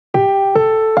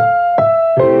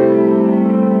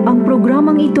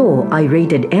Programang ito ay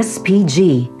rated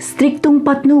SPG. Striktong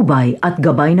patnubay at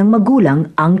gabay ng magulang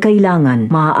ang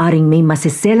kailangan. Maaaring may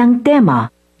masiselang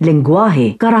tema,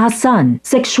 lengguwahe, karahasan,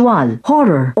 sexual,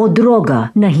 horror o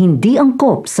droga na hindi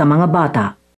angkop sa mga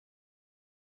bata.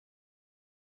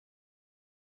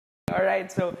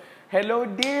 Alright, so hello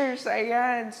dears!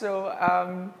 Ayan, so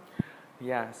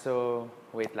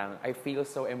wait lang. I feel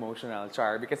so emotional,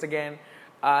 Char, because again,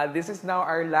 this is now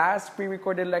our last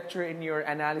pre-recorded lecture in your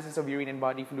analysis of urine and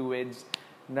body fluids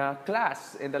na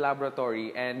class in the laboratory.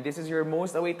 And this is your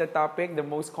most awaited topic, the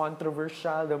most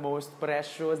controversial, the most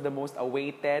precious, the most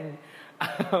awaited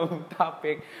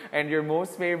topic, and your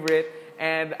most favorite.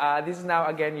 And this is now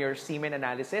again your semen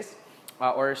analysis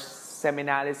or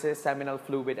seminalysis, seminal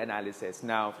fluid analysis.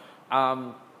 Now,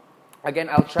 again,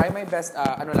 I'll try my best,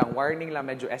 warning lang,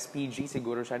 medyo SPG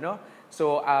siguro siya, no?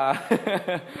 So,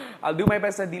 I'll do my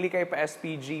best na dili kayo pa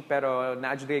SPG, pero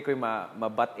na-adjudicate ko yung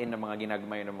ma-butt in ng mga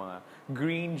ginagmay ng mga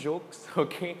green jokes,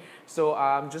 okay? So,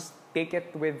 just take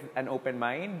it with an open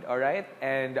mind, alright?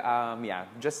 And,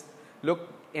 just look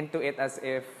into it as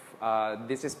if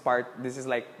this is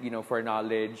like, for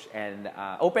knowledge and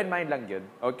open mind lang yun.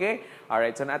 Okay?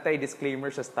 Alright, so natay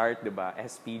disclaimer sa start, diba?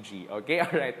 SPG. Okay?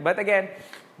 Alright. But again,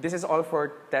 this is all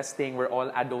for testing. We're all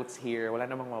adults here. Wala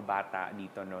namang mga bata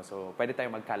dito, no? So, pwede tayo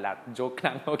magkalat. Joke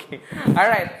lang. Okay?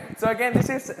 Alright. So again, this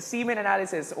is semen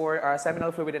analysis or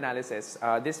seminal fluid analysis.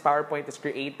 This PowerPoint is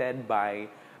created by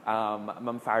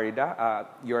Ma'am Farida.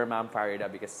 Your Ma'am Farida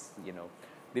because,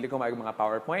 dili ko mga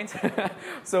PowerPoints.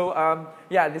 So,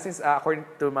 this is according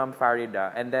to Ma'am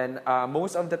Farida. And then,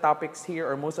 most of the topics here,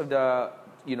 or most of the,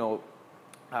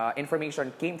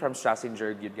 information came from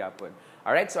Strassinger, Gyudgapon.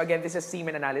 Alright, so again, this is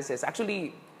semen analysis.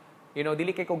 Actually,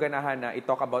 dili kay ko ganahan na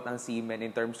i-talk about ang semen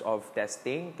in terms of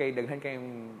testing. Kay daghan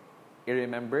kayong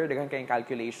i-remember, daghan kayong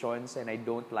calculations, and I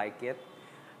don't like it.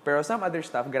 Pero some other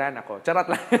stuff, garan ako. Charot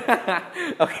lang.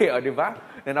 Okay, di ba?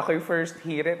 Nan ako yung first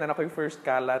hirit, nan ako yung first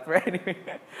kalat. But anyway,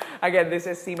 again, this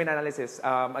is semen analysis.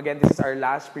 Again, this is our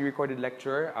last pre-recorded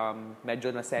lecture.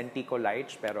 Medyo na senti ko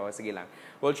light, pero sige lang.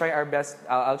 We'll try our best.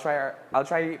 I'll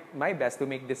try my best to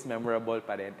make this memorable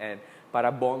pa rin and para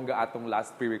bongga atong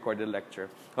last pre-recorded lecture.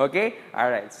 Okay?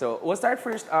 Alright, so we'll start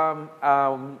first.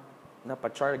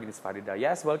 Napachar, ginis Farida.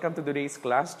 Yes, welcome to today's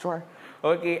class, Char.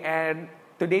 Okay, and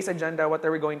today's agenda, what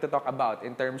are we going to talk about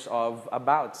in terms of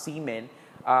about semen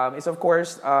is of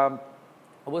course,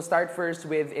 we'll start first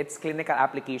with its clinical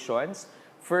applications.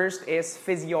 First is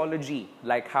physiology,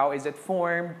 like how is it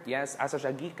formed? Yes, asa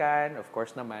siya gikan, of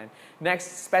course naman.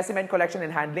 Next, specimen collection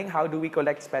and handling. How do we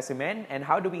collect specimen and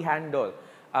how do we handle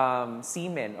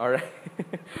semen? Alright.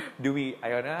 Do we,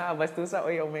 ayun na, bastusa,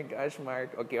 oh my gosh,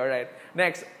 Mark. Okay, alright.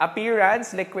 Next,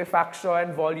 appearance,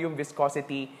 liquefaction, volume,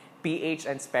 viscosity, pH,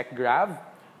 and specgrav.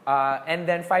 And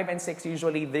then 5 and 6,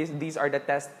 usually these are the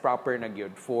test proper na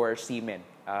gyud for semen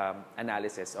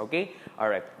analysis. Okay?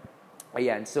 Alright.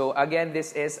 Ayan. So again,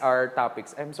 this is our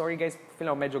topics. I'm sorry guys, feel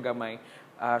ko medyo gamay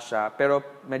siya. Pero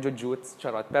medyo jutes,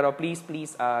 charot. Pero please,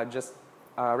 just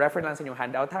refer lang sa inyong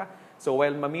handout ha. So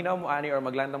while maminaw mo ani or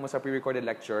maglanta mo sa pre-recorded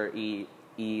lecture,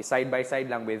 side by side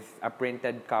lang with a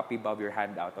printed copy of your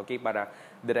handout, okay? Para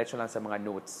diretso lang sa mga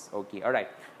notes. Okay, alright.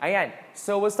 Ayan.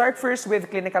 So we'll start first with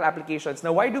clinical applications.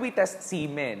 Now, why do we test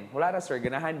semen? Wala na sir,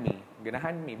 ganahan me.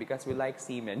 Ganahan me because we like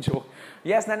semen. Joke.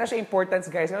 Yes, na siya importance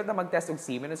guys. Ano na mag-test ng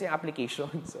semen? Ano siya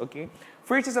applications? Okay?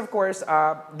 First is of course,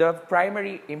 the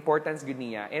primary importance good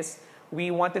niya is we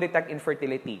want to detect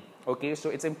infertility. Okay? So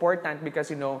it's important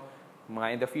because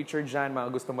mga in the future dyan,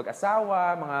 mga gusto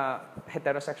mag-asawa, mga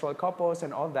heterosexual couples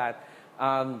and all that,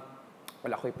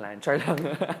 wala ko plan, char lang.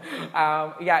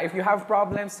 If you have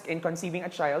problems in conceiving a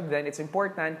child, then it's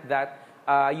important that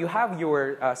you have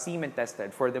your semen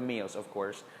tested for the males, of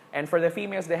course. And for the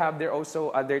females, they have also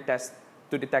other tests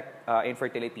to detect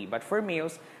infertility. But for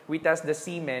males, we test the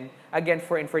semen, again,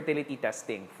 for infertility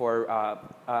testing, for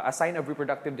a sign of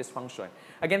reproductive dysfunction.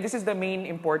 Again, this is the main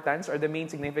importance or the main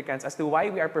significance as to why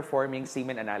we are performing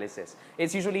semen analysis.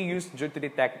 It's usually used to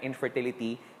detect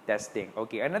infertility testing.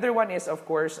 Okay, another one is, of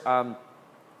course,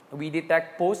 we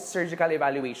detect post-surgical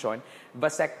evaluation,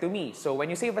 vasectomy. So when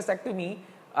you say vasectomy,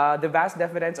 the vas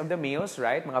deferens of the males,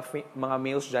 right? Mga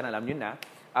males dyan, alam nyo na,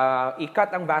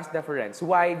 i-cut ang vas deferens.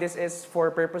 Why? This is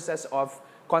for purposes of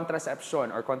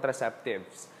contraception or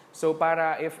contraceptives. So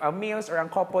para if ang males or ang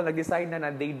couple nag-decide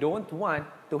na they don't want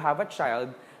to have a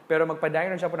child, pero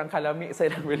magpadayon na siya po ng kalami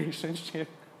sa ilang relationship.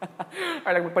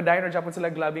 Or magpadayon na siya po sila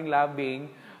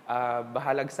labing-labing,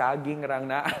 bahalag saging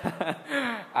rang na.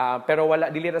 Pero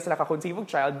dili na sila ka-conceive of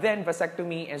child, then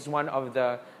vasectomy is one of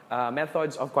the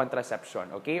methods of contraception,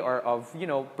 okay? Or of,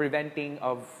 preventing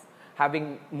of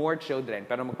having more children.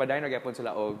 Pero magpadayon na gyapon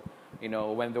sila og,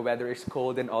 when the weather is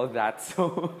cold and all that.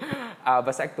 So,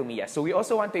 vasectomy, yes. So we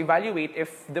also want to evaluate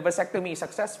if the vasectomy is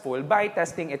successful by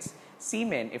testing its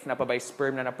semen, if napabay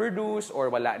sperm na na-produce or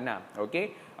wala na.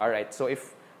 Okay? Alright, so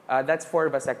if that's for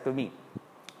vasectomy.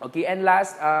 Okay, and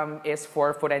last is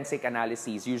for forensic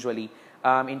analyses, usually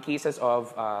in cases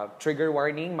of trigger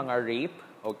warning, mga rape,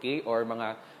 okay, or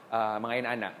mga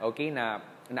inana, okay, na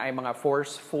ay mga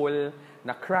forceful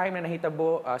na crime na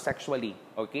nahitabo sexually,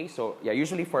 okay? So, yeah,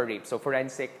 usually for rape. So,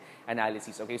 forensic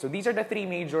analysis, okay? So, these are the three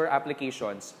major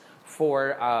applications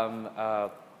for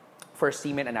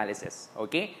semen analysis,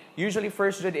 okay? Usually,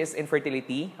 first is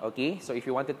infertility, okay? So, if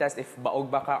you want to test if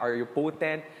baog ba ka or you're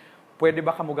potent, pwede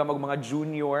ba ka mugamag mga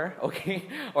junior, okay?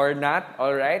 Or not,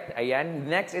 alright? Ayan.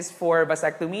 Next is for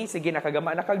vasectomy. Sige,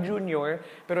 nakagama na kag-junior,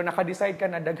 pero nakadecide ka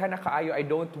na, daghan na kaayo, I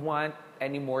don't want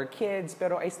any more kids,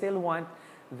 pero I still want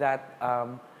that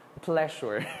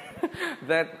pleasure,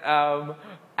 that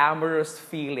amorous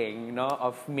feeling, no,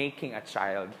 of making a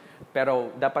child.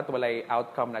 Pero dapat walay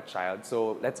outcome na child.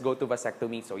 So let's go to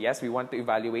vasectomy. So yes, we want to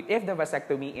evaluate if the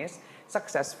vasectomy is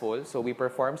successful. So we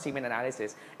perform semen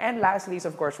analysis. And lastly is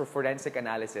of course for forensic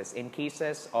analysis. In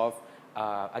cases of,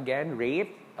 again,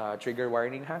 rape, trigger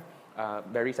warning ha,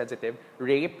 very sensitive,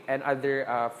 rape and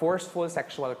other forceful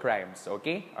sexual crimes.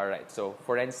 Okay? Alright, so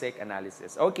forensic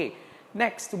analysis. Okay,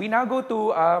 next, we now go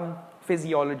to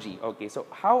physiology. Okay, so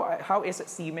how is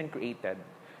semen created?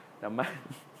 Naman.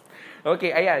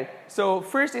 Okay, ayan. So,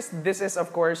 first this is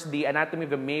of course the anatomy of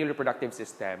the male reproductive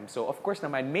system. So, of course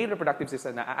naman, male reproductive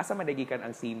system na asa madagikan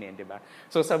ang semen, di ba?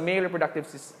 So, sa male reproductive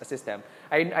system,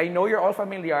 I know you're all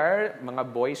familiar,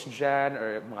 mga boys dyan,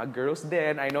 or mga girls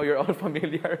din, I know you're all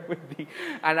familiar with the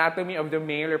anatomy of the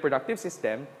male reproductive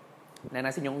system. Na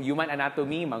nasin yung human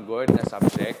anatomy, magod na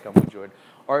subject, kamudjod.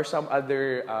 Or some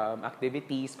other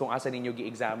activities kung asa ninyo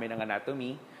gi-examine ang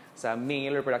anatomy. Sa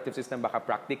male reproductive system, baka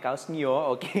practicals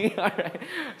nyo, okay? Alright.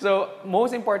 So,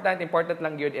 most important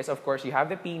lang yun is, of course, you have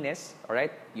the penis,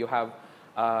 alright? You have,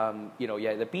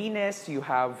 the penis, you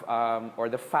have, or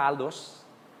the phallus,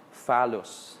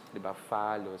 diba?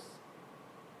 Phallus.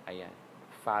 Ayan,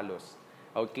 phallus.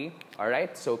 Okay?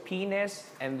 Alright, so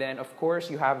penis, and then, of course,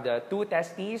 you have the two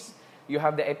testes, you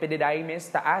have the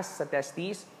epididymis, taas sa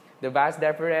testes, the vas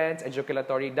deferens,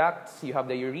 ejaculatory ducts, you have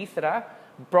the urethra,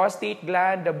 prostate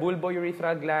gland, the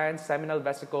bulbourethral gland, seminal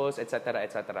vesicles, etc.,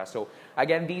 etc. So,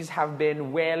 again, these have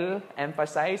been well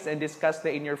emphasized and discussed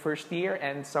in your first year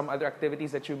and some other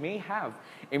activities that you may have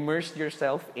immersed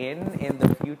yourself in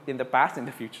the past and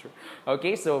the future.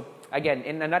 Okay, so, again,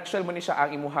 in a nutshell, mo ni siya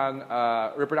ang imuhang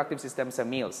reproductive system sa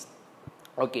males.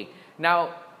 Okay, now,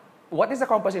 what is the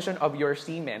composition of your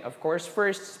semen? Of course,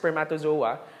 first,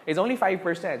 spermatozoa is only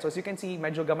 5%. So as you can see,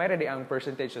 medyo gamay rin ang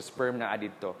percentage of sperm na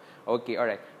adito. Okay,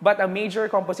 alright. But a major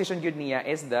composition yun niya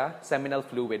is the seminal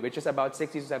fluid, which is about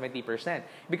 60 to 70%.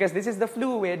 Because this is the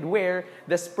fluid where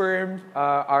the sperm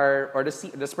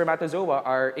the spermatozoa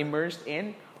are immersed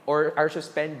in or are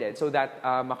suspended so that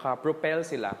maka-propel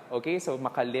sila. Okay, so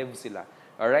maka-live sila.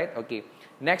 Alright, okay.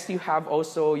 Next, you have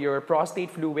also your prostate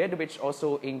fluid, which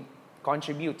also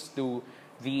contributes to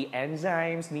the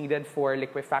enzymes needed for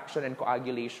liquefaction and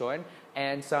coagulation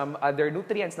and some other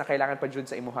nutrients na kailangan pa dyan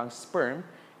sa imuhang sperm.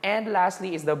 And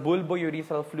lastly is the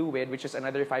bulbourethral fluid, which is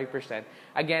another 5%.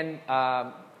 Again,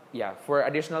 for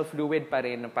additional fluid pa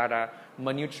rin para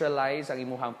ma-neutralize ang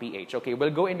imuhang pH. Okay,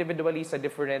 we'll go individually sa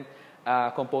different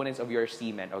components of your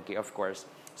semen. Okay, of course.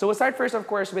 So we'll start first, of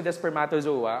course, with the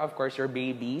spermatozoa. Of course, your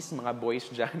babies, mga boys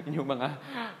dyan, yung mga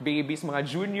babies, mga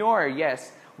junior,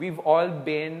 yes. We've all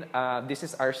been, this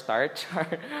is our start.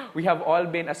 We have all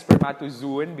been a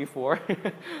spermatozoon before.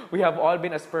 We have all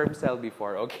been a sperm cell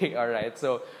before. Okay, all right.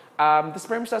 So the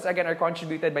sperm cells, again, are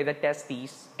contributed by the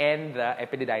testes and the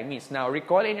epididymis. Now,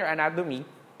 recall in your anatomy,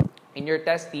 in your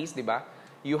testes, di ba,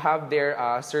 you have their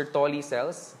Sertoli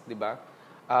cells, di ba?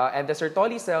 And the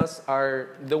Sertoli cells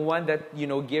are the one that,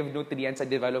 give nutrients sa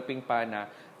developing pa na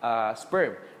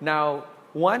sperm. Now,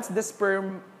 once the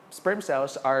sperm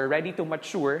cells are ready to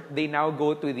mature, they now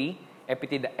go to the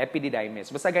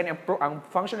epididymis. Basta ganyan, ang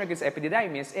function of this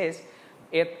epididymis is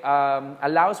it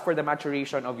allows for the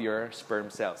maturation of your sperm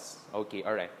cells. Okay,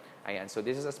 alright. Ayan, so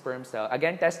this is a sperm cell.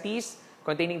 Again, testes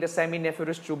containing the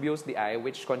seminiferous tubules di,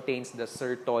 which contains the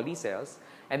Sertoli cells.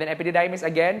 And then epididymis,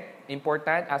 again,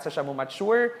 important, asa siya mo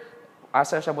mature,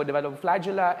 asa siya mo develop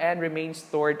flagella, and remains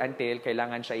stored until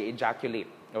kailangan siya i-ejaculate.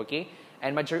 Okay?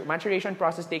 And maturation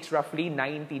process takes roughly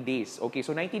 90 days. Okay,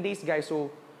 so 90 days, guys. So,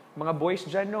 mga boys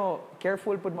dyan, no,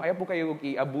 careful po mo. Ayaw po kayo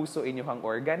i-abuso inyong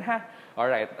organ, ha?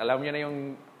 Alright, alam niyo na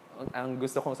yung ang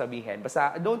gusto kong sabihin.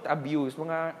 Basta, don't abuse.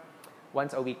 Mga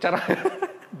once a week. Charot.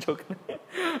 Joke na.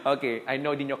 Okay, I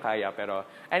know di nyo kaya, pero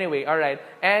anyway, alright.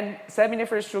 And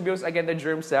seminiferous tubules, again, the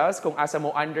germ cells, kung asa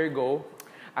mo undergo,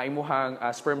 ay imuhang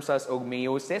sperm cells o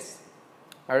meiosis.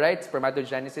 Alright,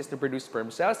 spermatogenesis to produce sperm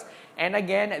cells. And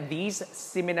again, these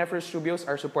seminiferous tubules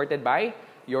are supported by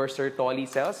your Sertoli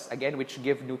cells, again, which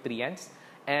give nutrients.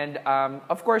 And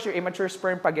of course, your immature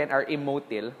sperm pa again are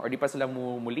immotile, or di pa sila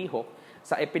mulihok.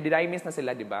 Sa epididymis na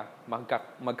sila, di ba,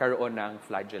 magkaroon ng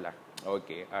flagella.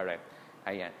 Okay, alright.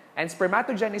 Ayan. And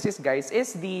spermatogenesis, guys,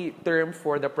 is the term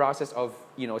for the process of,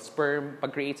 sperm,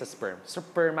 pag-create sa sperm.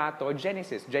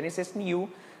 Spermatogenesis. Genesis new,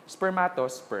 sperm.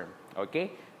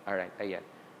 Okay? Alright, ayan.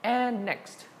 And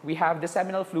next, we have the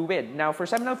seminal fluid. Now, for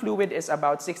seminal fluid is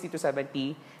about 60 to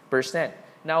 70%.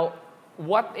 Now,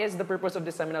 what is the purpose of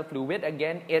the seminal fluid?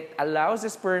 Again, it allows the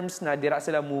sperms na dira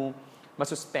sila mo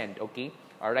masuspend, okay?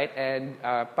 Alright, and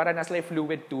para na sila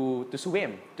fluid to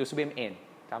swim in.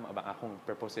 Tama ba akong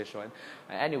preposition?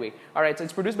 Anyway, alright, so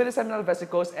it's produced by the seminal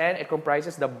vesicles and it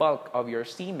comprises the bulk of your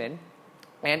semen.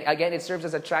 And again, it serves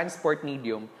as a transport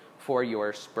medium for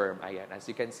your sperm. Ayan, as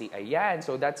you can see, ayan.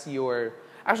 So that's your,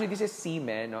 actually this is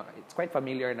semen. No? It's quite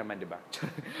familiar naman, di ba?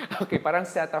 Okay, parang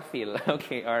Cetaphil.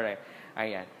 Okay, alright.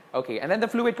 Ayan. Okay, and then the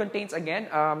fluid contains,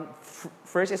 again,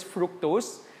 first is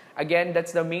fructose. Again,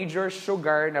 that's the major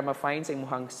sugar na ma-find sa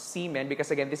imuhang semen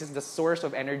because, again, this is the source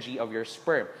of energy of your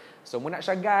sperm. So, muna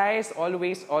siya, guys,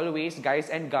 always, guys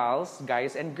and girls,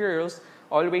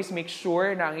 always make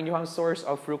sure na ang inyong source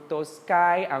of fructose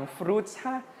kay ang fruits,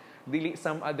 ha? Dili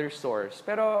some other source.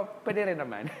 Pero, pwede rin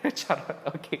naman. Charot,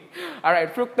 okay.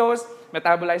 Alright, fructose,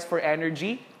 metabolized for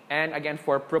energy, and again,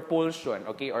 for propulsion,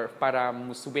 okay? Or para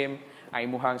muswim ay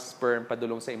imuhang sperm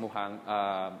padulong sa imuhang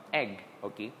egg,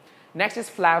 okay? Next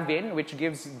is flavin, which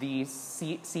gives the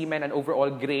semen an overall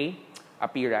gray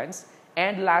appearance.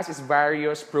 And last is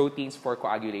various proteins for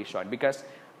coagulation. Because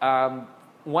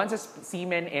once a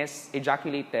semen is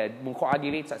ejaculated, mo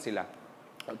coagulate sa sila.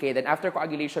 Okay, then after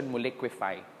coagulation, mo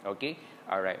liquefy. Okay?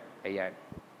 Alright, ayan.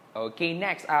 Okay,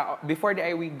 next. Before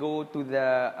we go to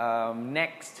the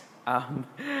next...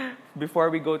 before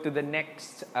we go to the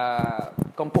next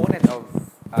component of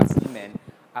semen,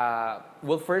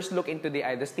 we'll first look into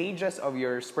the stages of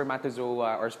your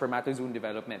spermatozoa or spermatozoon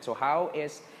development. So how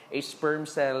is a sperm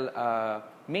cell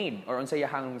made or unsa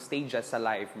yahang stages sa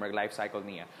life cycle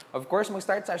niya? Of course,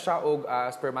 mag-start sa siya og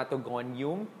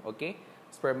spermatogonium, okay?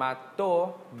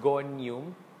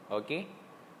 Spermatogonium, okay?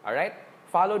 All right?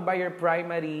 Followed by your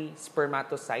primary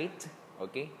spermatocyte,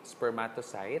 okay?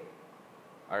 Spermatocyte.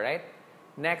 All right?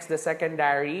 Next, the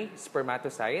secondary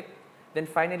spermatocyte. Then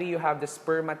finally, you have the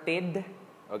spermatid,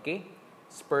 okay?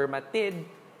 Spermatid.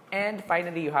 And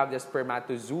finally, you have the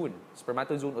spermatozoon.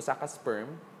 Spermatozoon, usa ka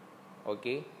sperm,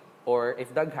 okay? Or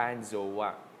if daghan,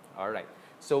 zoa. All right.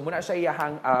 So, muna siya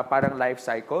iyahang parang life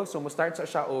cycle. So, mo start sa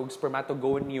siya og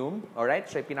spermatogonium, all right?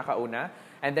 Siya yung pinakauna.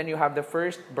 And then you have the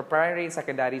first primary and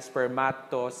secondary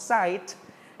spermatocyte.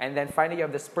 And then finally, you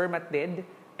have the spermatid.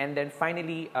 And then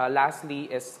finally, lastly,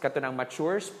 is katunang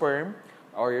mature sperm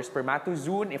or your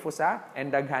spermatozoon, if usa,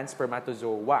 and daghan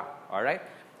spermatozoa. Alright?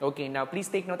 Okay, now please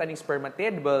take note aning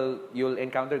spermatid. Well, you'll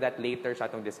encounter that later sa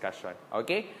atong discussion.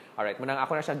 Okay? Alright, munang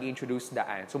ako na siyang gi-introduce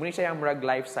daan. So, muna siya yung murag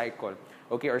life cycle.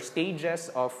 Okay? Or stages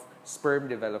of sperm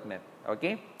development.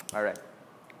 Okay? Alright.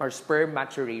 Or sperm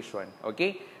maturation.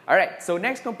 Okay? Alright, so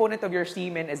next component of your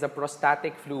semen is the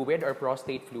prostatic fluid or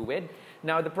prostate fluid.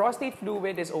 Now, the prostate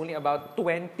fluid is only about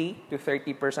 20 to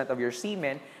 30% of your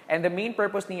semen. And the main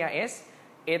purpose niya is,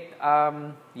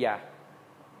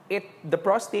 the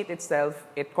prostate itself,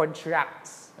 it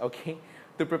contracts, okay,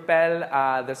 to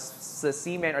propel the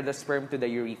semen or the sperm to the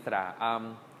urethra.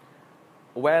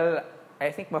 Well,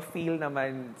 I think ma-feel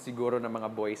naman siguro ng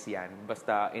mga boys yan,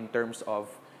 basta in terms of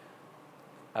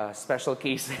special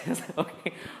cases.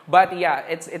 Okay? But yeah,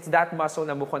 it's that muscle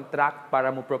na mo contract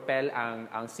para mo propel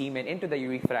ang semen into the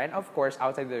urethra and of course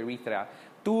outside the urethra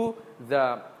to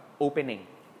the opening.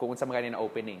 Kung sa mga na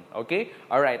opening. Okay?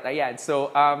 Alright, ayan. So,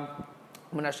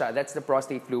 muna siya. That's the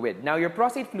prostate fluid. Now, your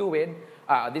prostate fluid,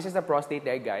 this is the prostate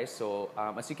there, guys. So,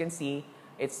 as you can see,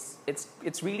 it's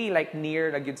really like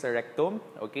near nagyud sa rectum.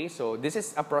 Okay? So, this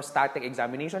is a prostatic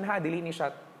examination ha. Dili ni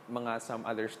siya mga some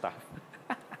other stuff.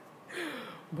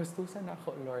 Bastusan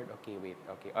ako, Lord. Okay, wait.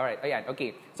 Okay. Alright, ayan.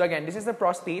 Okay. So again, this is the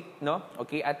prostate, no?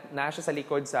 Okay, at na siya sa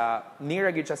likod sa,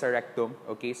 near agad siya sa rectum.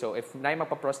 Okay, so if na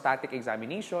magpa-prostatic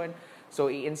examination,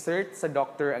 so i-insert sa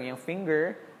doctor ang iyang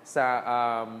finger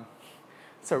sa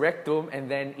rectum and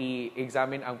then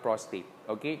i-examine ang prostate.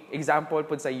 Okay? Example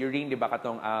po sa urine, di ba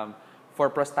katong for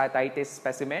prostatitis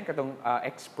specimen, katong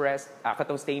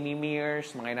katong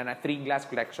Stamy-Mears, mga ina na 3-glass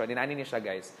collection, inani ni siya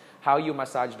guys, how you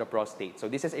massage the prostate. So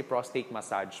this is a prostate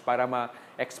massage para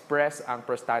ma-express ang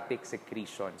prostatic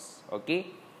secretions.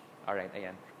 Okay? Alright,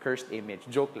 ayan. Cursed image.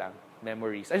 Joke lang.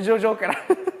 Memories. Joke lang.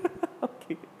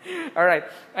 Okay. Alright.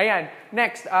 Ayan.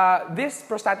 Next, this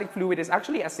prostatic fluid is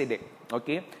actually acidic.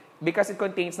 Okay? Because it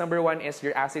contains, number 1 is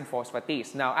your acid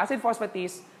phosphatase. Now, acid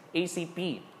phosphatase,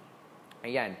 ACP.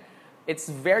 Ayan.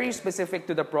 It's very specific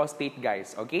to the prostate,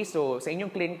 guys. Okay? So, sa inyong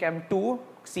ClinChem 2,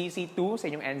 CC2, sa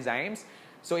inyong enzymes.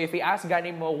 So, if we ask gani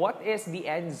mo, what is the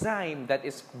enzyme that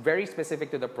is very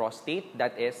specific to the prostate?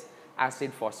 That is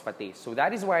acid phosphatase. So, that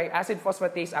is why acid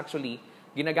phosphatase actually,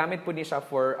 ginagamit po niya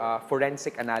for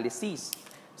forensic analysis.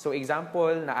 So,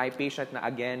 example, na ay patient na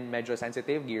again, medyo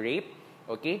sensitive, gi-rape.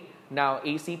 Okay? Now,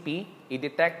 ACP,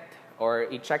 i-detect or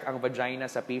i-check ang vagina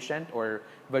sa patient or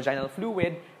vaginal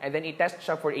fluid, and then i-test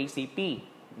siya for ACP.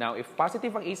 Now, if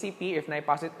positive ang ACP, if na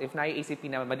ACP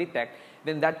na ma-detect,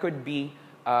 then that could be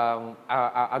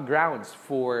a grounds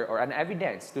for or an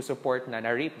evidence to support na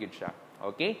na-rape yun siya.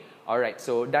 Okay? Alright,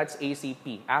 so that's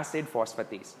ACP, acid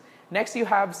phosphatase. Next, you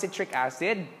have citric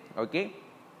acid. Okay?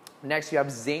 Next, you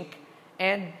have zinc.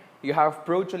 And you have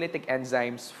proteolytic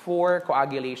enzymes for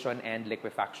coagulation and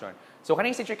liquefaction. So,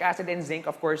 kaning citric acid and zinc,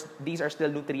 of course, these are still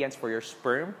nutrients for your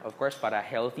sperm. Of course, para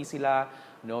healthy sila,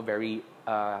 no, very,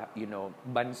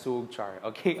 bansug, char.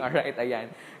 Okay, alright, ayan.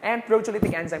 And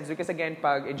proteolytic enzymes, because again,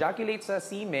 pag ejaculate sa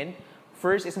semen,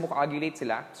 first is mo coagulate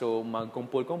sila, so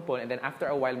magkumpul-kumpul, and then after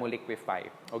a while mo liquefy.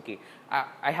 Okay.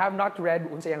 I have not read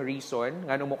unsay ang reason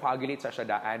nga mo coagulate sa siya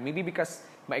daan. Maybe because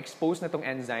ma-expose na tong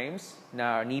enzymes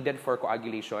na needed for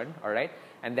coagulation, alright?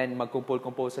 And then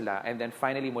magkumpul-kumpul sila, and then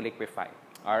finally mo liquefy.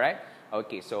 Alright?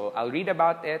 Okay, so I'll read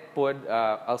about it,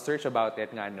 I'll search about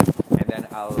it nga, no? And then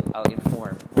I'll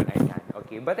inform when I can.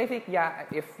 Okay, but I think, yeah,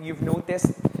 if you've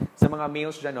noticed sa mga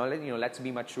males dyan, no, let's be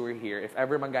mature here. If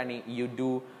ever magani you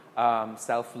do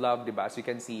self-love, diba? So you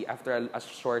can see, after a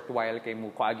short while, kay mo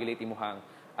coagulate imuhang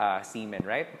semen,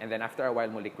 right? And then after a while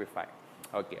mo liquefy.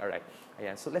 Okay, alright.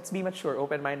 Ayan, so let's be mature.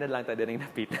 Open-minded lang tayo din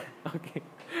napit. Okay.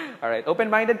 Alright,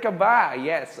 open-minded ka ba?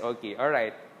 Yes, okay,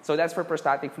 alright. So that's for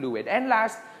prostatic fluid. And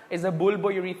last is the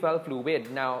bulbourethral fluid.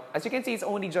 Now, as you can see, it's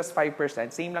only just 5%.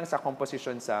 Same lang sa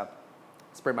composition sa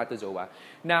spermatozoa.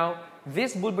 Now,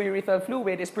 this bulbourethral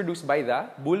fluid is produced by the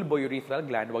bulbourethral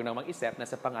gland. Huwag nang mag-isip,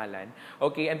 nasa pangalan.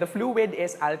 Okay, and the fluid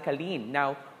is alkaline.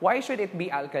 Now, why should it be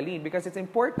alkaline? Because it's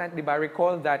important, di ba?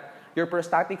 Recall that your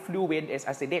prostatic fluid is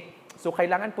acidic. So,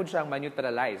 kailangan po siyang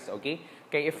ma-neutralize, okay?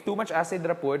 Kaya if too much acid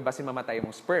ra po, basin mamatay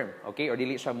mong sperm, okay? Or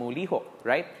dili siya mulihok,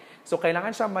 right? So,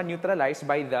 kailangan siyang ma-neutralize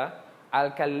by the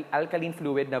alkaline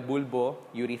fluid na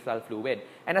bulbourethral fluid.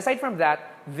 And aside from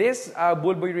that, this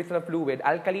bulbourethral fluid,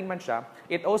 alkaline man siya,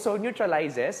 it also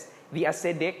neutralizes the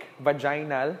acidic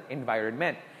vaginal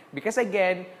environment. Because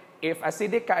again, if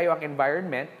acidic kayo ang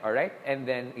environment, alright, and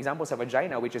then example sa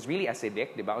vagina, which is really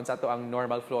acidic, di ba? Unsa to ang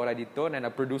normal flora dito na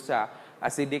na-produce sa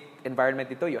acidic environment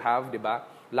dito, you have, di ba,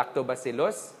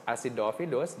 Lactobacillus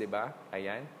acidophilus, di ba?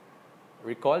 Ayan.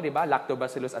 Recall, di ba?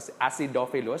 Lactobacillus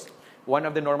acidophilus, one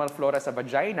of the normal flora sa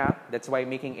vagina, that's why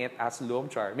making it as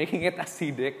char, making it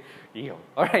acidic. Ew.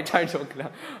 Alright, char, joke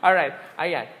lang. Alright,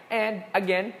 ayan. And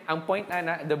again, ang point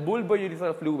na the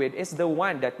bulbourethral fluid is the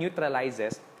one that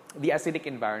neutralizes the acidic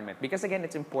environment. Because again,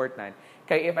 it's important.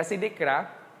 Kaya if acidic ra,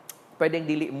 pwedeng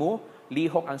dili mo,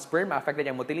 lihok ang sperm, affected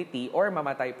yung motility, or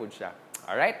mamatay po siya.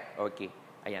 Alright? Okay.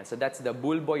 Ayan. So that's the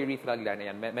bulbourethral gland.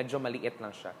 Ayan. Medyo maliit lang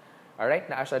siya. Alright?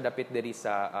 Naa siya dapit diri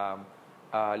sa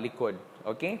likod.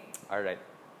 Okay? Alright.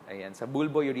 Ayan. Sa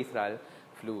bulbourethral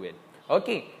fluid.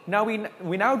 Okay. Now, we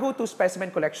now go to specimen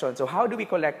collection. So, how do we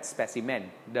collect specimen?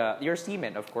 Your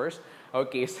semen, of course.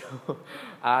 Okay. So,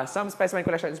 some specimen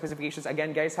collection specifications.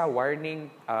 Again, guys, warning.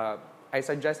 I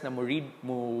suggest na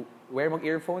wear mong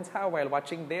earphones while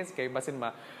watching this. Kaya basin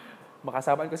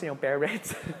makasaban ko sa inyong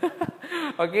parents.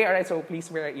 Okay, alright. So,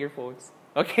 please wear earphones.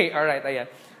 Okay, alright.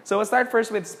 Ayan. So, we'll start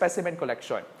first with specimen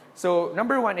collection. So,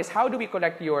 number 1 is how do we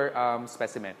collect your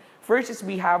specimen? First is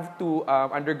we have to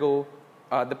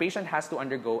the patient has to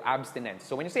undergo abstinence.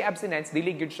 So, when you say abstinence,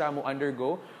 dili gyud siya mo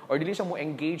undergo or dili siya mo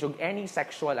engage of any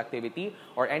sexual activity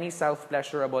or any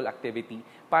self-pleasurable activity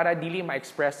para dili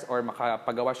ma-express or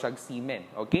makapagawa siya semen.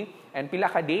 Okay? And pila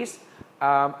ka days?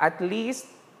 At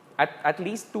least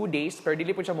 2 days, pero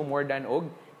dili po siya mo more than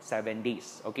 7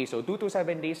 days. Okay, so 2 to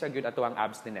 7 days agad ato ang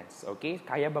abstinence. Okay?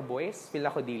 Kaya ba, boys?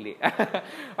 Pila ko dili.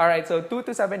 Alright, so 2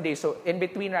 to 7 days. So in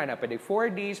between na, pwede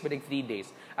 4 days, pwede 3 days.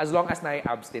 As long as na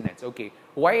abstinence. Okay.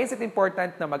 Why is it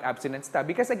important na mag-abstinence ta?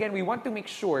 Because again, we want to make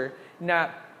sure na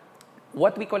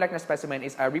what we collect na specimen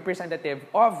is a representative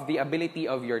of the ability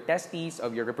of your testes,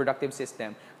 of your reproductive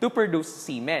system to produce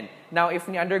semen. Now, if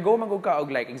ni-undergo magug ka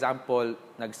og like example,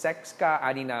 nag-sex ka,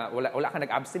 ani na wala ka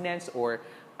nag-abstinence or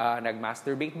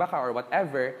nag-masturbate ba ka or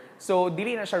whatever, so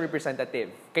dili na siya representative.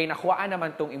 Kay nakuhaan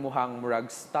naman tong imuhang murag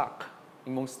stock,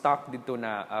 imong stock dito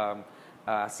na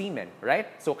semen,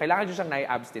 right? So kailangan dyan siyang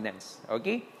na-abstinence.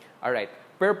 Okay? Alright.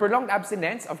 Per prolonged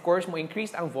abstinence, of course, mo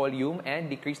increase ang volume and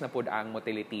decrease na po ang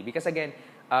motility. Because again,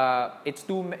 it's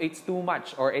too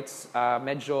much or it's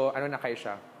medyo, ano na kayo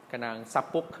siya, kanang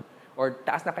sapok or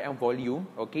taas na kayo ang volume,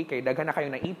 okay? Kaya daghan na kayo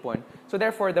naipon. So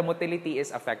therefore, the motility is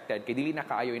affected. Kaya dili na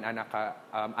kaayo in anak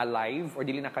alive or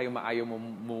dili na kayo maayo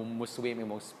mo swim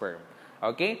imong sperm.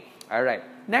 Okay? Alright.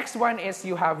 Next one is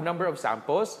you have number of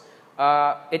samples.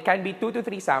 It can be 2 to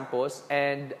 3 samples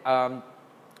and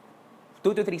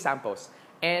 2 to 3 samples.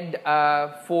 And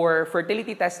for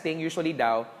fertility testing, usually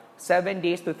daw, 7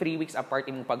 days to 3 weeks apart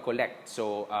imong pag-collect.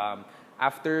 So,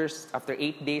 after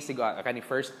 8 days, kani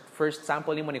first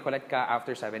sample nimo ni-collect ka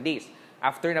after 7 days.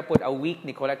 After na pod a week,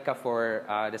 ni-collect ka for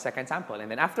the second sample. And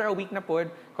then after a week na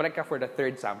pod, collect ka for the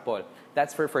third sample.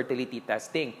 That's for fertility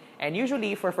testing. And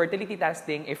usually, for fertility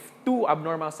testing, if 2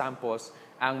 abnormal samples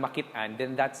ang makitaan,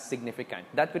 then that's significant.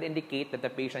 That would indicate that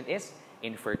the patient is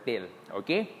infertile.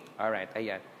 Okay? Alright,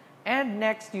 ayan. And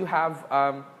next, you have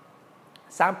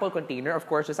sample container. Of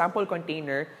course, the sample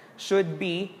container should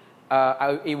be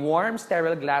a warm,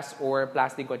 sterile glass or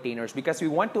plastic containers because we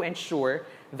want to ensure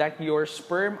that your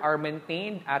sperm are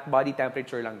maintained at body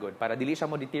temperature lang good. Para dili siya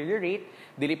mo deteriorate,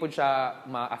 dili po siya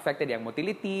ma-affected yung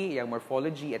motility, yung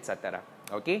morphology, etc.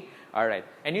 Okay? Alright.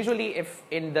 And usually, if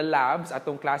in the labs,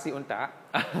 atong klase unta,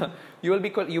 you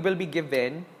will be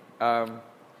given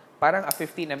parang a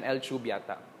 15 ml tube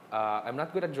yata. I'm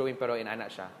not good at drawing pero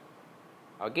inana siya.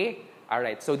 Okay?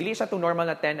 Alright. So, dili siya itong normal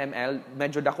na 10 ml.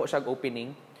 Medyo dako siya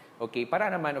opening. Okay?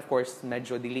 Para naman, of course,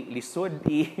 medyo lisod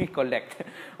i-collect.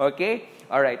 Okay?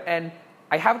 Alright. And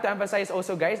I have to emphasize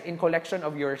also, guys, in collection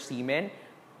of your semen,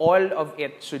 all of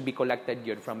it should be collected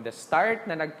yun. From the start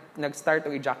na nag-start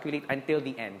to ejaculate until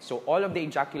the end. So, all of the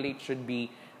ejaculate should be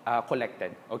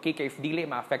collected. Okay? Kaya if dili,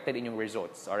 ma-affected in yung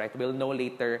results. Alright? We'll know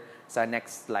later sa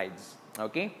next slides.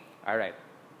 Okay? Alright.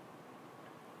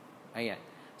 Ayan.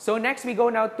 So next, we go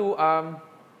now to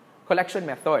collection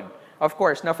method. Of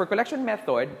course, now for collection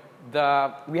method,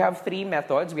 we have 3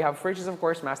 methods. We have first is, of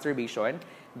course, masturbation.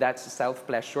 That's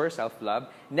self-pleasure, self-love.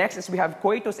 Next is we have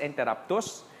coitus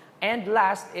interruptus. And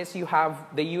last is you have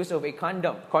the use of a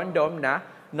condom. Condom na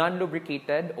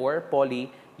non-lubricated or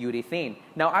polyurethane.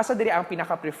 Now, asa diri ang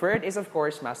pinaka-preferred is, of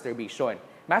course, masturbation.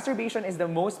 Masturbation is the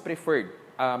most preferred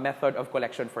method of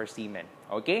collection for semen.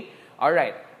 Okay? All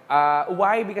right.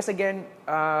 Why? Because again,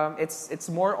 it's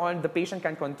more on the patient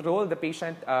can control. The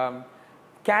patient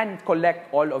can collect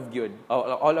all of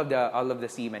the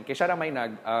semen. Kaya siya may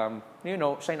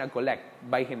siya nag-collect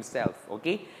by himself.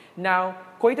 Okay. Now,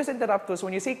 coitus interruptus.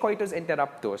 When you say coitus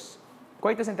interruptus,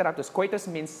 coitus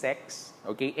means sex.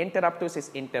 Okay. Interruptus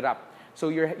is interrupt. So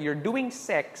you're doing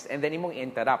sex and then imong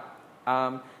interrupt.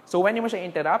 So when mo siya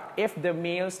interrupt, if the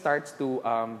male starts to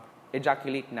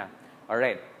ejaculate na. All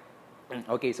right.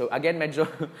 Okay, so again, medyo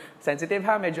sensitive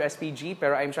ha, medyo SPG,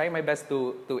 pero I'm trying my best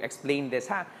to explain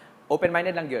this ha.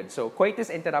 Open-minded lang yun. So,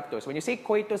 coitus interruptus. When you say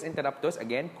coitus interruptus,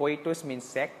 again, coitus means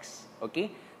sex,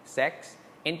 okay? Sex.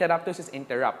 Interruptus is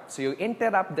interrupt. So, you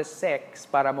interrupt the sex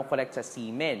para mo collect sa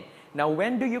semen. Now,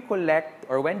 when do you collect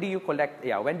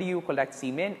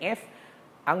semen? If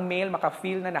ang male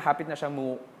maka-feel na hapit na siya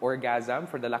mo orgasm,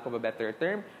 for the lack of a better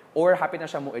term, or hapit na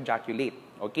siya mo ejaculate.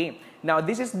 Okay? Now,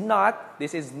 this is not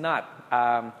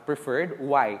preferred.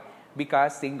 Why?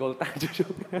 Because single tayo.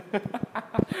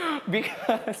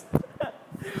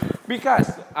 because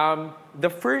the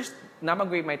first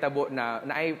namagway may tabo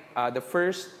the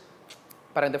first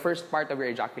part of your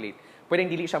ejaculate,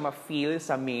 pwedeng dili siya ma-feel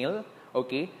sa male,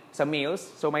 okay? Sa males.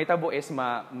 So may tabo is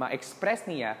ma-express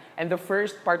niya, and the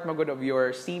first part magod of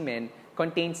your semen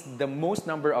contains the most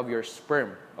number of your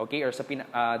sperm, okay? Or sa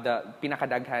the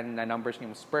pinakadaghan na numbers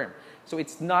ng sperm. So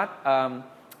it's not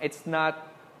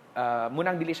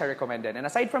munang dili siya recommended. And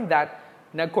aside from that,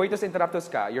 nag-coitus interruptus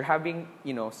ka, you're having,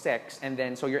 sex, and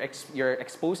then so you're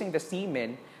exposing the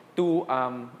semen to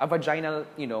a vaginal,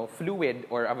 fluid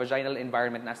or a vaginal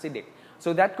environment na acidic.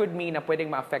 So that could mean na pwedeng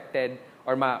ma-affected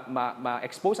or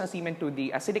ma-expose ang semen to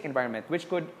the acidic environment, which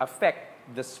could affect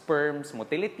the sperm's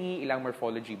motility, ilang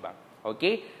morphology ba.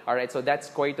 Okay? Alright, so that's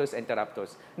coitus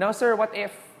interruptus. Now, sir, what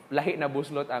if lahi na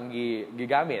buslot ang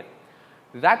gigamit?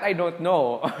 That I don't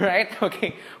know, alright?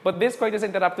 Okay. But this coitus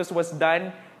interruptus was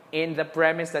done in the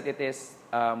premise that it is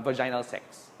vaginal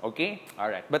sex. Okay?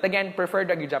 Alright. But again, preferred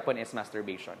drug Japan is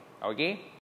masturbation. Okay?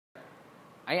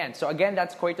 Ayan. So again,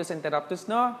 that's coitus interruptus,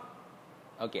 no?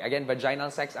 Okay. Again,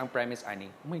 vaginal sex ang premise ani.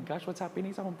 Oh my gosh, what's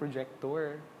happening sa akong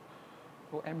projector?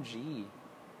 OMG.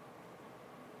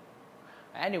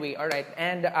 Anyway, all right.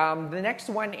 And the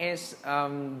next one is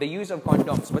the use of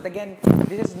condoms. But again,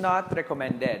 this is not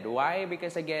recommended. Why?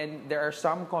 Because again, there are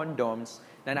some condoms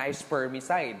na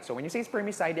spermicide. So when you say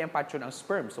spermicide, yung patyon ang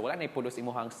sperm. So wala na ipulos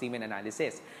imuhang semen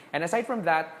analysis. And aside from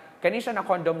that, kani siya na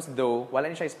condoms though, wala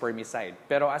na siya spermicide.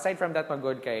 Pero aside from that,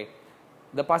 magod kay,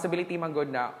 the possibility magod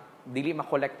na dili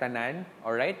makolektanan,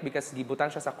 alright? Because gibutan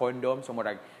siya sa condom, so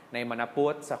murag na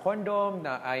manapot sa condom,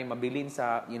 na ay mabilin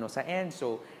sa, sa end.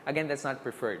 So, again, that's not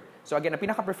preferred. So, again, ang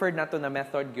pinaka-preferred nato na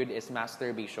method good is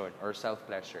masturbation or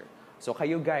self-pleasure. So,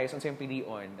 kayo guys, unsa yung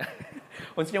pilion?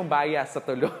 Unsa yung bias sa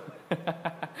tulo?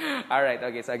 Alright,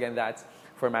 okay. So, again, that's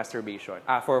for masturbation.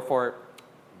 For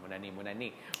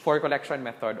collection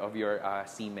method of your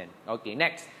semen. Okay,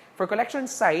 next. For collection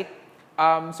site,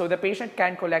 so the patient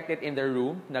can collect it in their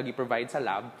room, nag-provide sa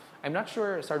lab. I'm not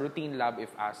sure sa routine lab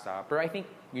if asa, pero I think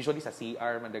usually sa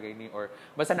CR, mandagay ni, or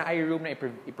basta na ay room na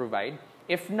i-provide.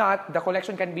 If not, the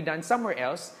collection can be done somewhere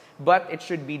else, but it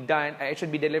should be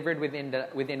delivered within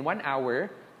 1 hour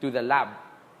to the lab.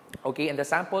 Okay, and the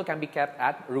sample can be kept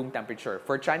at room temperature.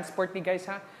 For transport ni guys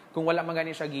ha, kung wala man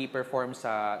gani siya gi-perform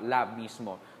sa lab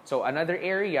mismo. So another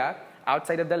area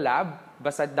outside of the lab,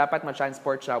 basta dapat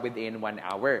ma-transport siya within 1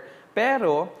 hour.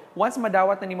 Pero, once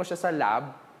madawat na nimo siya sa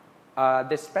lab,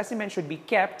 the specimen should be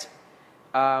kept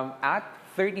at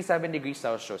 37 degrees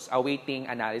Celsius, awaiting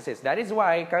analysis. That is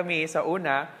why kami sa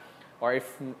una, or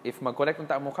if mag-collect ng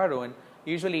mo karon,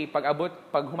 usually pag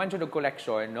human siya ng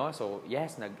collection, no? So,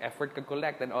 yes, nag-effort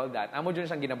ka-collect and all that. Amo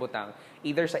dyan siyang ginabutang,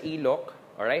 either sa ilok,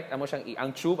 alright?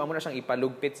 Ang tube, amo na siyang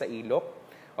ipalugpit sa ilok.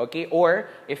 Okay?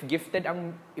 Or, if gifted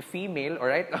ang female,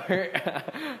 alright? Or,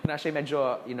 na siya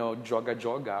medyo,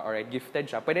 joga-joga, alright?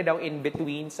 Gifted siya. Pwede daw in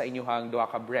between sa inyong duha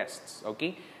ka breasts.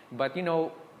 Okay? But,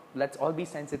 let's all be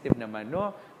sensitive naman,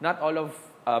 no? Not all of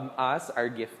us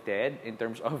are gifted in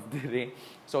terms of dire.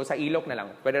 So, sa ilok na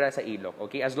lang. Pwede na sa ilok.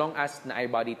 Okay? As long as na ay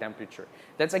body temperature.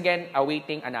 That's, again,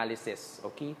 awaiting analysis.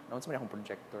 Okay? Naunsa man akong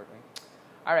projector. Okay?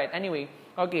 Alright, anyway.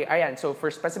 Okay, ayan. So,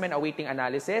 for specimen awaiting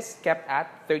analysis, kept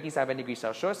at 37 degrees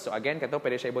Celsius. So, again, kato,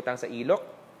 pwede siya ibutang sa ilok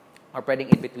or pwedeng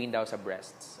in between daw sa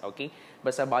breasts. Okay?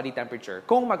 Basta body temperature.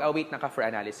 Kung mag-await na ka for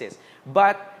analysis.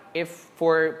 But, if,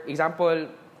 for example,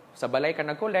 sa balay ka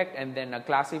nag-collect and then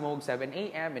nag-klase mo 7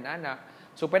 a.m. and ana,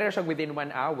 so pwede na siya within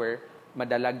 1 hour,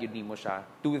 madalag yun mo siya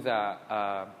to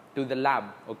the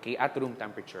lab, okay, at room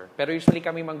temperature. Pero usually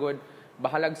kami manggod,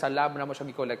 bahalag sa lab na mo siya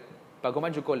gi-collect. Pag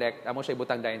human collect, amo siya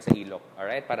ibutang dayon sa ilok.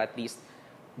 Alright? Para at least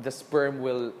the sperm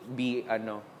will be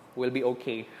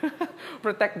okay.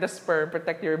 Protect the sperm,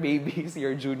 protect your babies,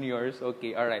 your juniors.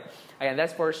 Okay, alright. Ayan,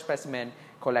 that's for specimen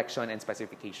collection and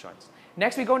specifications.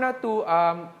 Next, we go now to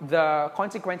the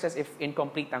consequences if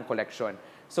incomplete ang collection.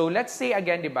 So let's say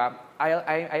again, di ba,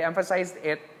 I emphasized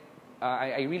it,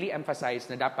 I really emphasized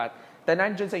na dapat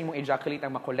tanan dyan sa imong ejaculate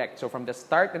ang makollect. So from the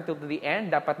start until to the end,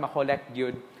 dapat makollect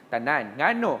yun tanan.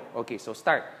 Ngano? Okay, so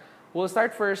start. We'll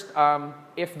start first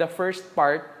if the first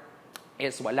part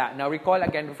is wala. Now recall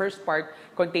again, the first part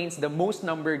contains the most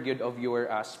number good of your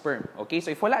sperm. Okay, so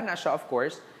if wala na siya, of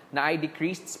course, na ay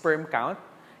decreased sperm count,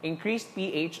 increased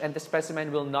pH, and the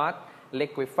specimen will not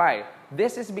liquefy.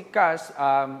 This is because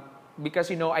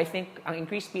I think ang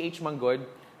increased pH man good,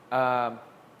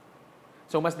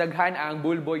 so mas daghan ang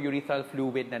bulbo-urethral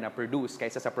fluid na na-produce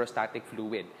kaysa sa prostatic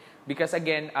fluid. Because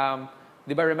again,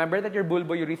 di ba, remember that your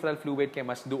bulbo-urethral fluid kay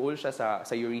mas duol siya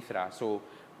sa urethra. So,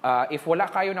 if wala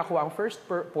kayo nakuha ang first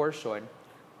portion,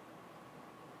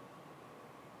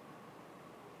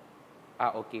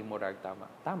 okay, murag tama.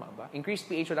 Tama ba? Increased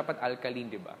pH dapat alkaline,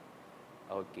 di ba?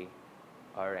 Okay.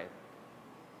 Alright.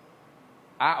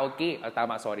 Okay.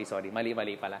 Tama. Sorry.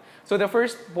 Mali pala. So, the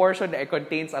first portion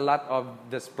contains a lot of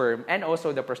the sperm and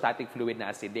also the prostatic fluid na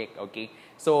acidic. Okay?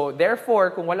 So,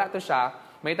 therefore, kung wala to siya,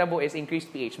 may tabo is increased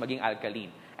pH, maging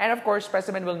alkaline. And of course,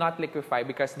 specimen will not liquefy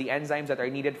because the enzymes that are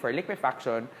needed for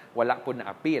liquefaction, wala po na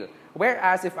appeal.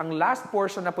 Whereas, if ang last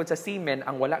portion na po sa semen,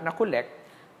 ang wala na collect,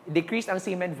 decreased ang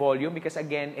semen volume because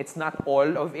again, it's not all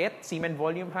of it, semen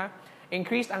volume ha.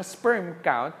 Increased ang sperm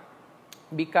count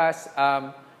because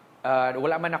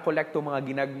wala man na-collect itong mga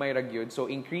ginagmay ra gyud, so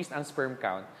increased ang sperm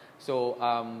count. So,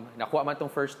 nakuha man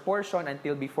itong first portion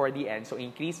until before the end, so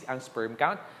increased ang sperm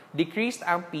count. Decreased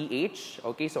ang pH,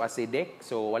 okay, so acidic,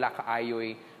 so wala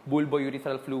kaayoy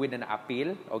bulbourethral fluid na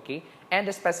na-appeal, okay? And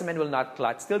the specimen will not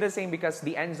clot. Still the same because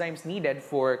the enzymes needed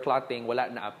for clotting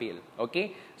wala na-appeal,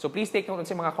 okay? So please take note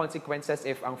sa mga consequences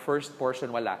if ang first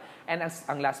portion wala and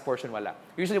ang last portion wala.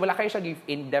 Usually wala kayo siya give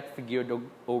in-depth figure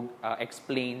o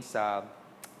explain sa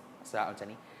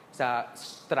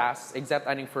STRAS, except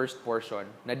aning first portion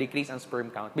na decrease ang sperm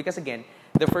count because again,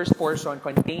 the first portion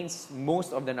contains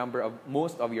most of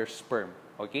your sperm,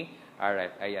 okay? All right,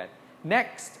 ayan.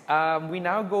 Next, we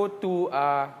now go to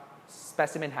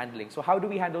specimen handling. So how do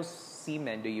we handle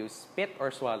semen? Do you spit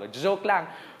or swallow? Joke lang.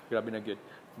 Grabe na good.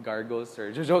 Gargles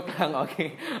or joke lang.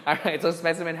 Okay. All right. So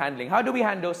specimen handling. How do we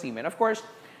handle semen? Of course,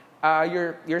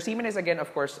 your semen is again,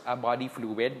 of course, a body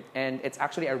fluid, and it's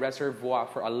actually a reservoir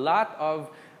for a lot of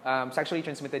sexually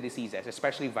transmitted diseases,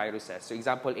 especially viruses. So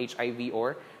example, HIV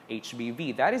or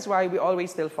HBV. That is why we always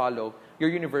still follow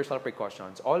your universal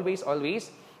precautions. Always,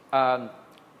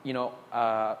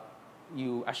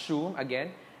 you assume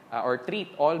again or treat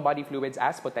all body fluids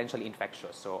as potentially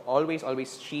infectious. So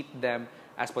always treat them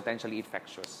as potentially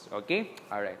infectious. Okay?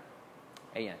 All right.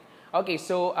 Ayan. Okay,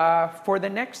 so for the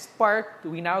next part,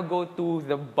 we now go to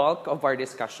the bulk of our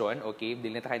discussion. Okay,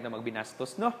 dili na tayo na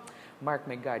magbinastos, no? Mark,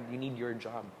 my God, you need your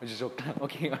job. Joke lang.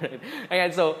 Okay, all right.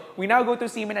 Ayan, so we now go to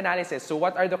semen analysis. So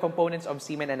what are the components of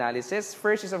semen analysis?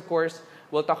 First is, of course,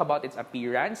 we'll talk about its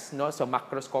appearance, no? So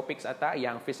macroscopics ata,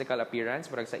 yung physical appearance,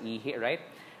 parang sa ihi, right?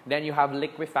 Then you have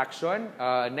liquefaction.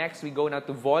 Next, we go now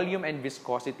to volume and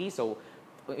viscosity. So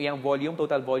yung volume,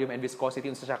 total volume and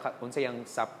viscosity, unsa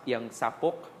yung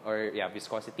sapok or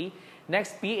viscosity.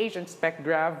 Next, pH and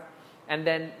specgrav. And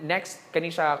then next,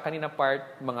 kanina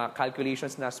part, mga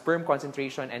calculations na sperm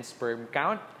concentration and sperm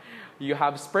count. You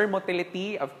have sperm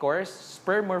motility, of course,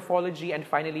 sperm morphology, and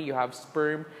finally, you have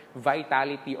sperm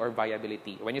vitality or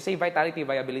viability. When you say vitality,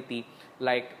 viability,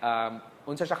 like,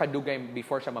 unsa siya kadugay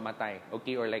before siya mamatay,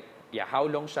 okay? Or like, how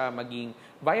long siya maging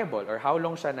viable or how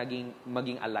long siya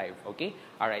maging alive, okay?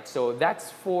 All right, so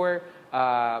that's for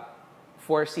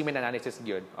semen analysis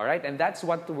good, all right? And that's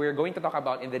what we're going to talk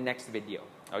about in the next video,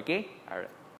 okay? All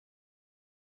right.